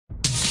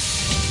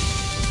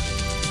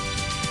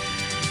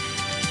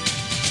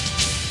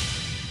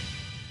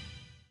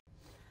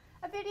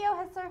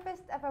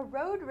surfaced of a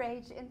road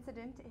rage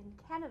incident in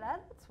Canada.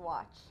 Let's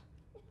watch.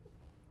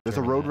 There's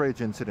a road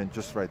rage incident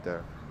just right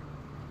there.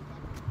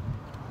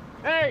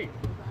 Hey!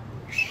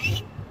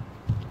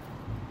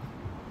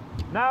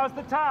 Now's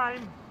the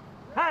time.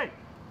 Hey!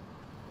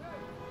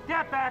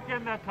 Get back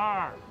in the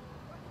car.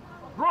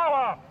 Grow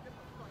up!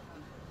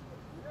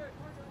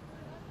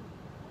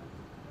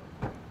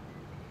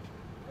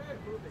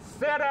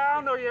 Sit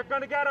down or you're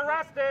going to get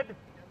arrested.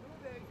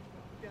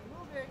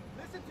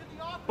 Listen to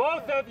the officer.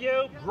 Both of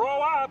you,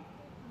 grow up.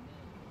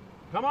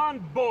 Come on,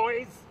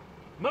 boys.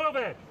 Move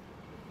it.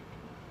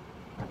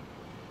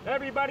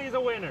 Everybody's a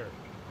winner.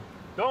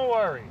 Don't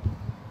worry.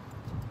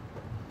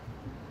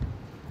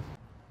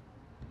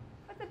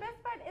 But the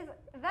best part is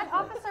that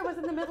officer was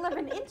in the middle of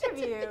an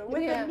interview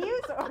with a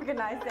news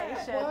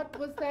organization. What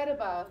was that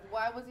about?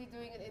 Why was he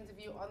doing an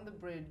interview on the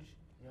bridge?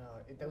 Yeah,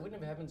 that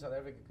wouldn't have happened in South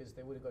Africa because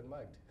they would have got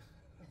mugged.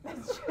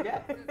 That's true.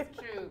 Yeah. It's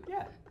true.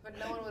 Yeah. But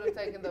no one would have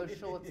taken those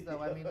shorts,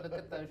 though. I mean, look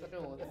at those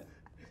shorts.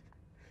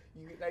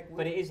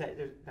 But it is that,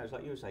 it's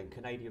like you were saying,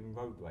 Canadian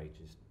road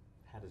rages.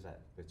 How does that,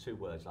 the two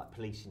words like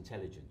police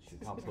intelligence, you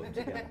can't put them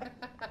together.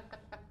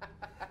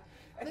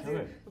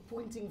 They're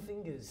pointing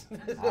fingers.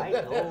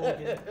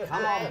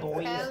 Come on,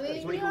 boys.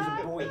 That's what he calls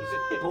them,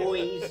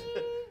 boys.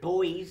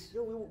 Boys.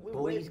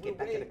 Boys, get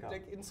back in the car.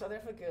 Like in South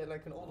Africa,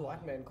 like an old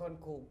white man can't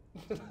call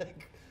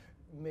like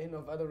men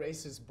of other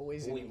races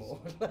boys anymore.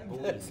 Like,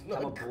 Boys.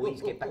 Come on, cool.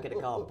 boys, get back in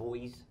the car,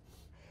 boys.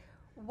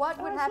 What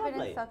would that's happen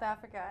lovely. in South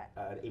Africa?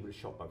 He would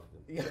have shot both of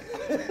them. Yeah.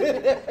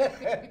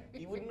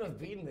 He wouldn't have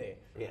been there.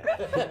 Yeah.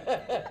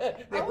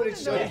 They would have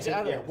shot each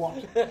other. Yeah, what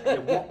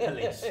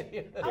police?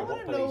 I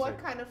want to know what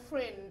kind of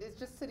friend is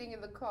just sitting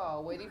in the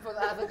car waiting for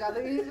the other guy.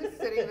 He's just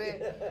sitting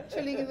there,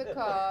 chilling in the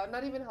car,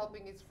 not even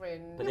helping his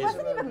friend. But He there's-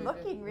 wasn't even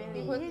looking,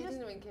 really. He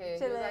didn't even care.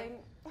 He was like, Chilling.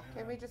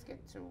 can we just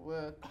get to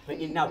work? But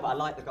but I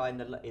like the guy in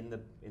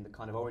the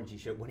kind of orangey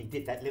shirt when he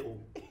did that little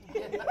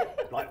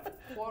like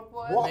What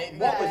was what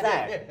was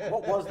that?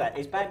 What was that?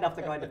 It's bad enough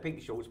the guy in the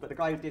pink shorts, but the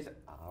guy who did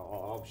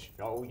I'll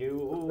show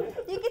you.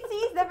 You can see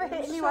he's never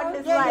hit anyone in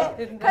his Yeah, life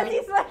yeah. because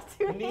he's like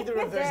doing Neither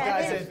of those this.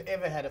 guys have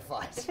ever had a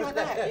fight. It's like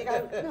that. You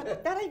go, no,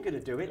 that ain't gonna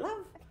do it,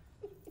 love.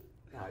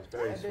 No, it's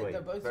very And sweet.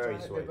 They're both, Very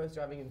they're sweet. both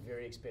driving in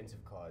very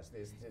expensive cars.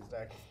 There's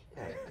like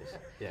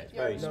Yeah, it's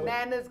Your very sweet.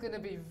 Nana's going to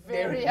be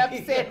very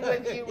upset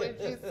with you when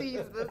she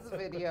sees this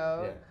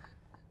video. Yeah.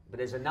 But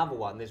there's another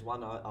one. There's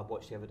one I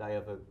watched the other day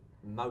of a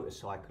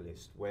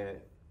motorcyclist where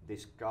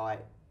this guy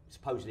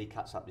supposedly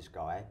cuts up this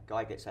guy.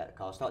 Guy gets out of the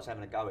car, starts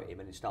having a go at him,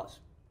 and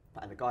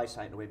the guy's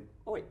saying to him,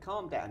 "Oh, wait,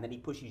 calm down." And then he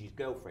pushes his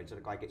girlfriend, so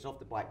the guy gets off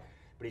the bike,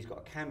 but he's got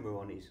a camera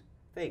on his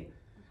thing.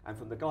 And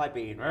from the guy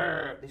being,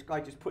 this guy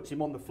just puts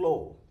him on the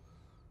floor,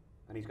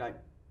 and he's going,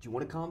 "Do you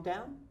want to calm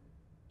down?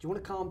 Do you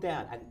want to calm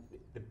down?" And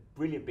the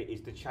brilliant bit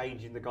is the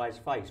change in the guy's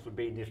face from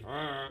being this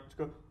to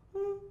go.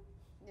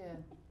 Yeah.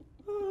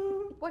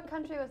 What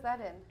country was that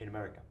in? In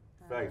America.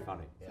 Very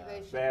funny. So they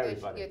should, Very they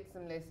should funny. get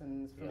some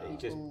lessons from people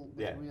Just,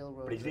 with real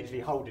road but he's literally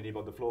rage. holding him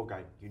on the floor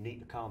going, "You need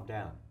to calm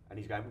down." And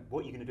he's going,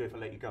 "What are you going to do if I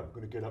let you go?" "I'm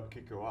going to get up and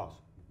kick your ass."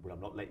 "Well,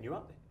 I'm not letting you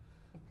up then."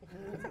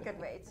 It's a good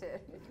way to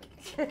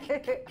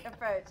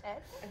approach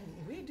it. And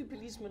where do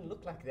policemen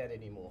look like that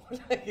anymore?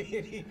 Like,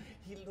 he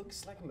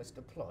looks like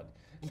Mr. Plod.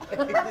 He's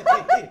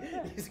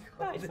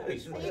got It's very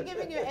this- Are you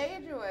giving your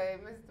age away,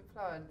 Mr.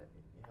 Plod?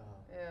 Yeah.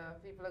 Yeah,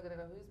 people are going to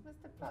go, who's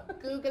Mr.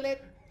 Plod? Google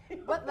it.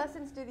 What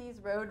lessons do these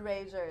road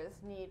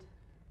ragers need?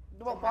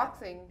 Well,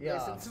 boxing Yeah.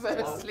 lessons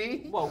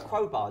firstly. Well,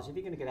 crowbars. If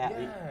you're going to get out,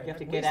 you have to like,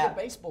 get where's out.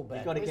 the baseball bat?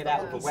 You've got to Where's get the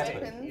out with a hockey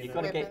weapon. stick? You've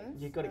got to get.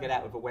 Weapons. You've got to get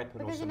out with a weapon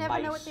Because or you some never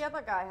mace. know what the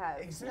other guy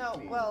has.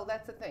 Exactly. No, well,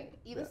 that's the thing.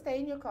 Either Yeah. stay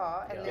in your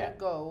car and Yeah. let Yeah. it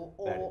go,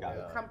 Let or it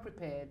go. come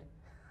prepared. Yeah.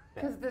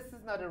 Because this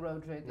is not a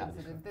road rage No.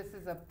 incident. This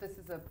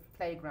is a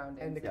playground And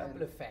a incident.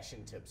 couple of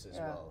fashion tips as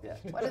Yeah. well. Yeah.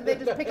 Why didn't they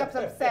just pick up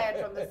some sand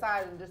from the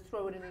side and just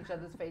throw it in each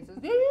other's faces?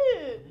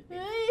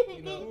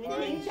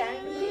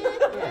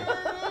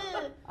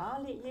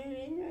 I'll let you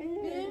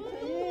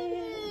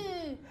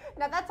in.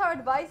 Now that's our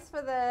advice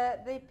for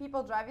the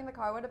people driving the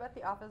car. What about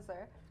the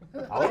officer?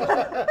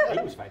 Oh, he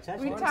was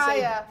fantastic.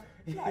 Retire.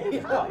 Yeah, he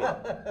was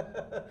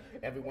right.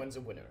 Everyone's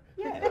a winner.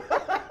 Yeah.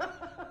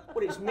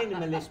 Well, it's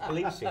minimalist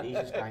policing. He's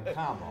just going,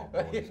 "Come on,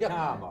 boys,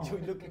 come on."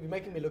 You're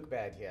making me look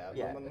bad here.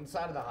 Yeah. I'm on the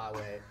side of the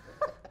highway.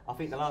 I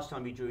think the last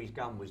time he drew his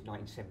gun was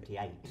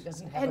 1978. He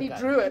doesn't have And a he gun.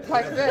 drew it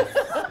like this.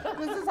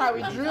 This is how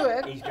he drew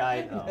it. He's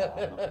going,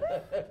 "Oh,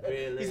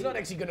 really?" He's not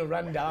actually going to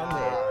run down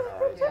there.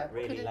 No, he's Yeah,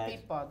 really couldn't lad. be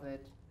bothered.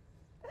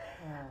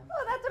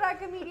 Well, that's what our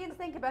comedians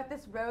think about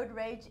this road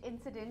rage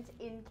incident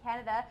in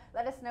Canada.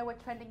 Let us know what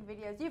trending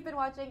videos you've been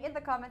watching in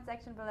the comment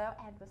section below,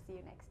 and we'll see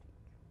you next week.